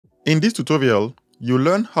In this tutorial, you'll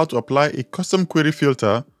learn how to apply a custom query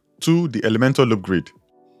filter to the Elementor Loop Grid.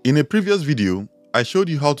 In a previous video, I showed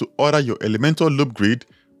you how to order your Elementor Loop Grid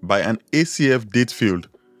by an ACF date field,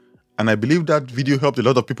 and I believe that video helped a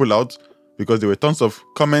lot of people out because there were tons of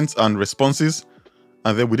comments and responses,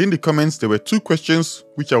 and then within the comments there were two questions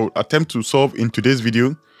which I will attempt to solve in today's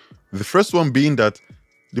video. The first one being that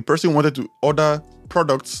the person wanted to order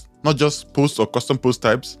products, not just post or custom post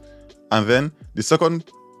types, and then the second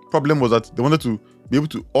problem was that they wanted to be able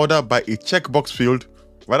to order by a checkbox field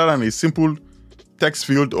rather than a simple text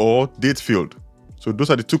field or date field. So those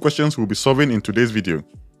are the two questions we'll be solving in today's video.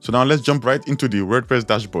 So now let's jump right into the WordPress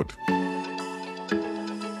dashboard.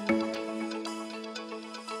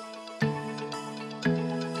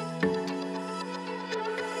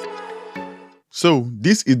 So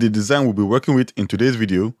this is the design we'll be working with in today's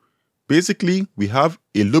video. Basically, we have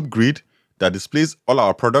a loop grid that displays all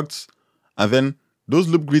our products, and then those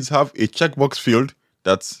loop grids have a checkbox field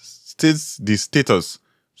that states the status.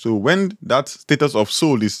 So when that status of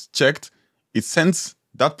sold is checked, it sends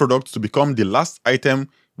that product to become the last item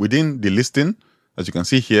within the listing. As you can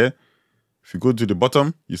see here, if you go to the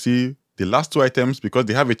bottom, you see the last two items, because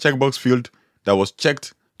they have a checkbox field that was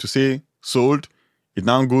checked to say sold. It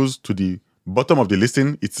now goes to the bottom of the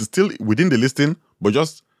listing. It's still within the listing, but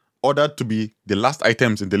just ordered to be the last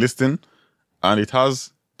items in the listing, and it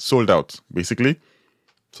has sold out, basically.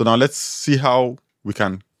 So now let's see how we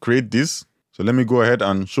can create this. So let me go ahead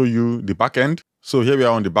and show you the backend. So here we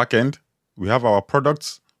are on the backend. We have our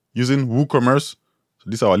products using WooCommerce. So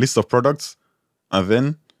this is our list of products. And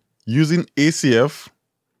then using ACF,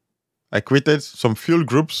 I created some field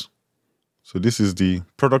groups. So this is the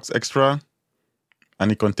products extra,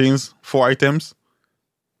 and it contains 4 items.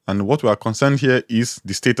 And what we are concerned here is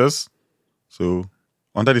the status. So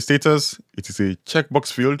under the status, it is a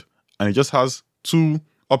checkbox field, and it just has 2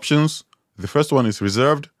 options. The first one is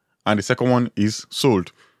reserved, and the second one is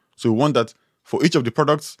sold. So we want that for each of the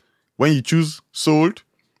products, when you choose sold,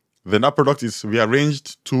 then that product is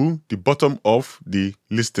rearranged to the bottom of the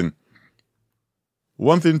listing.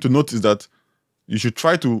 One thing to note is that you should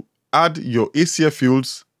try to add your ACF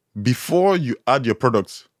fields before you add your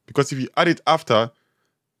products, because if you add it after,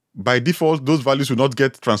 by default, those values will not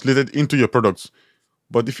get translated into your products.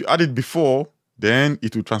 But if you add it before, then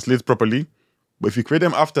it will translate properly. But if you create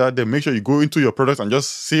them after, then make sure you go into your products and just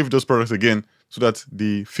save those products again so that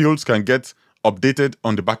the fields can get updated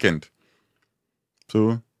on the backend.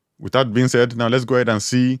 So with that being said, now let's go ahead and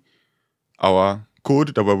see our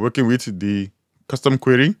code that we're working with, the custom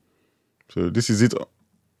query. So this is it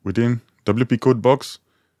within WP code box.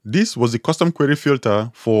 This was the custom query filter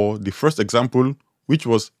for the first example, which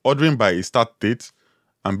was ordering by a start date.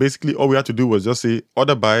 And basically all we had to do was just say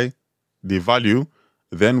order by the value,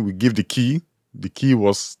 then we give the key. The key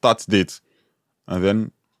was start date. And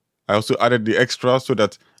then I also added the extra so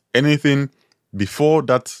that anything before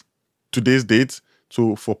that today's date,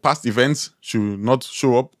 so for past events, should not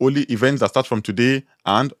show up, only events that start from today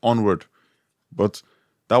and onward. But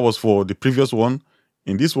that was for the previous one.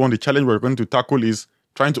 In this one, the challenge we're going to tackle is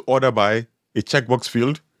trying to order by a checkbox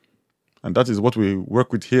field. And that is what we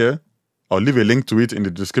work with here. I'll leave a link to it in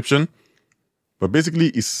the description. But basically,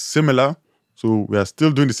 it's similar. So we are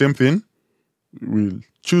still doing the same thing. We'll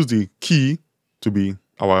choose the key to be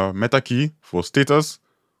our meta key for status,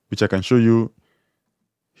 which I can show you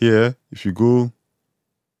here. If you go,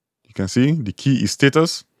 you can see the key is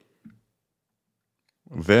status.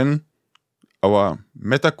 Then our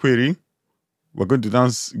meta query, we're going to now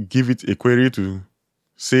give it a query to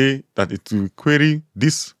say that it will query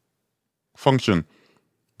this function,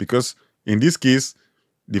 because in this case,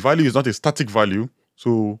 the value is not a static value.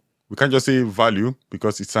 So we can't just say value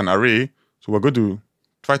because it's an array. So we're going to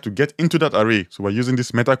try to get into that array. So we're using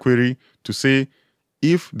this meta query to say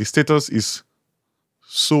if the status is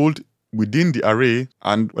sold within the array,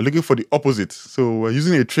 and we're looking for the opposite. So we're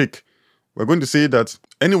using a trick. We're going to say that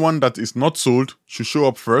anyone that is not sold should show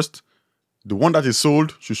up first. The one that is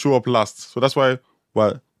sold should show up last. So that's why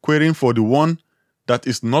we're querying for the one that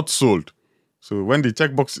is not sold. So when the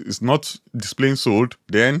checkbox is not displaying sold,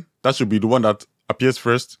 then that should be the one that appears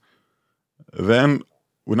first. Then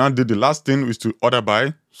we now do the last thing, is to order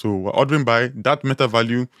by. So we're ordering by that meta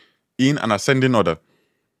value in an ascending order.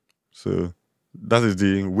 So that is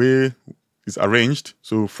the way it's arranged.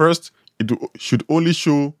 So first, it should only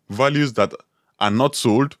show values that are not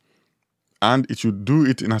sold, and it should do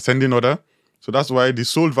it in ascending order. So that's why the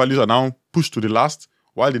sold values are now pushed to the last,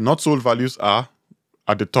 while the not sold values are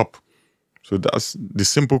at the top. So that's the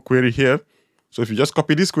simple query here. So if you just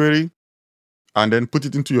copy this query and then put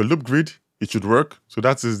it into your loop grid, it should work. So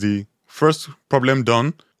that is the first problem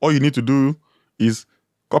done. all you need to do is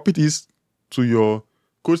copy this to your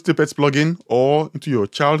code snippets plugin or into your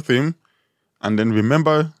child theme, and then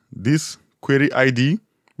remember this query ID,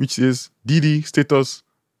 which is DD status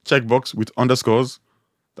checkbox with underscores.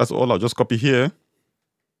 That's all. I'll just copy here.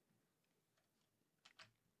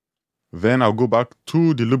 Then I'll go back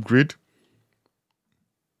to the loop grid.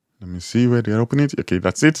 Let me see where they open it. Okay,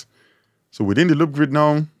 that's it. So within the loop grid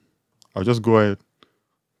now, I'll just go ahead,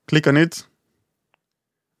 click on it.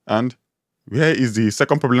 And here is the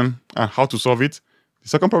second problem and how to solve it. The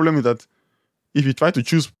second problem is that if you try to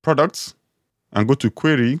choose products and go to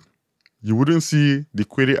query, you wouldn't see the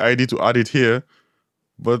query ID to add it here.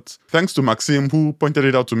 But thanks to Maxime, who pointed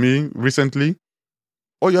it out to me recently,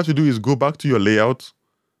 all you have to do is go back to your layout.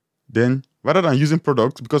 Then rather than using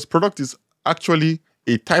product, because product is actually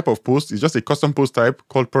a type of post, it's just a custom post type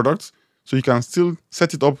called products. So you can still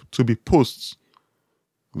set it up to be posts.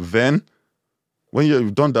 Then when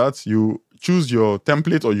you've done that, you choose your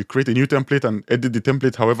template or you create a new template and edit the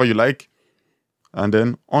template however you like. And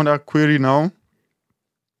then under query now,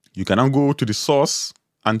 you can now go to the source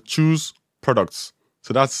and choose products.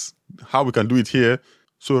 So that's how we can do it here.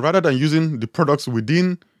 So rather than using the products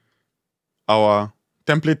within our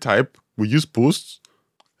template type, we use posts.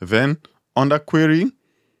 Then under query,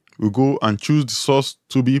 we go and choose the source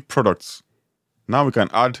to be products. Now we can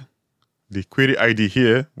add the query ID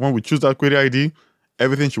here. When we choose that query ID,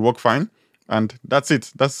 everything should work fine. And that's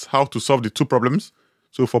it. That's how to solve the two problems.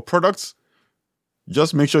 So for products,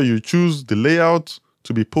 just make sure you choose the layout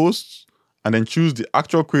to be posts and then choose the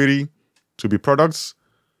actual query to be products.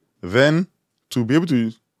 Then to be able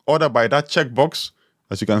to order by that checkbox,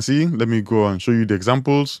 as you can see, let me go and show you the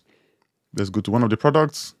examples. Let's go to one of the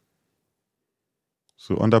products.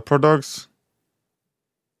 So under products,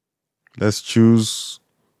 let's choose,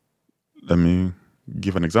 let me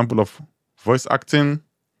give an example of voice acting.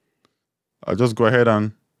 I'll just go ahead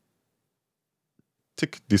and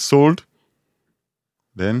tick the sold,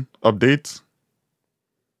 then update.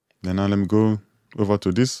 Then now let me go over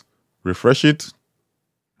to this, refresh it.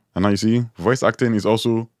 And now you see voice acting is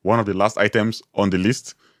also one of the last items on the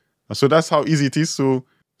list. And so that's how easy it is. So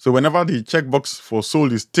whenever the checkbox for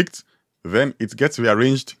sold is ticked, then it gets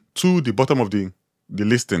rearranged to the bottom of the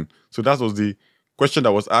listing. So that was the question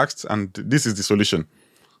that was asked, and this is the solution.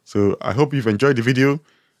 So I hope you've enjoyed the video.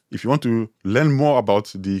 If you want to learn more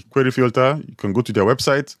about the query filter, you can go to their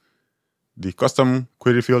website, the custom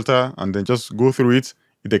query filter, and then just go through it.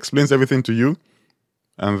 It explains everything to you.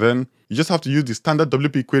 And then you just have to use the standard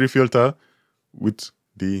WP query filter with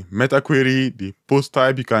the meta query, the post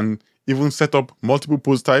type. You can even set up multiple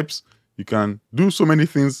post types. You can do so many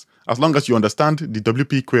things as long as you understand the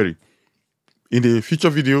WP query. In the future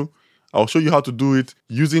video, I'll show you how to do it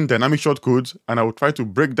using dynamic shortcodes, and I will try to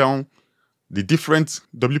break down the different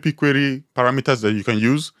WP query parameters that you can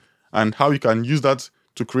use and how you can use that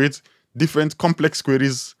to create different complex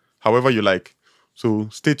queries however you like. So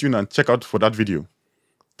stay tuned and check out for that video.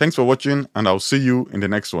 Thanks for watching, and I'll see you in the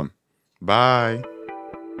next one. Bye.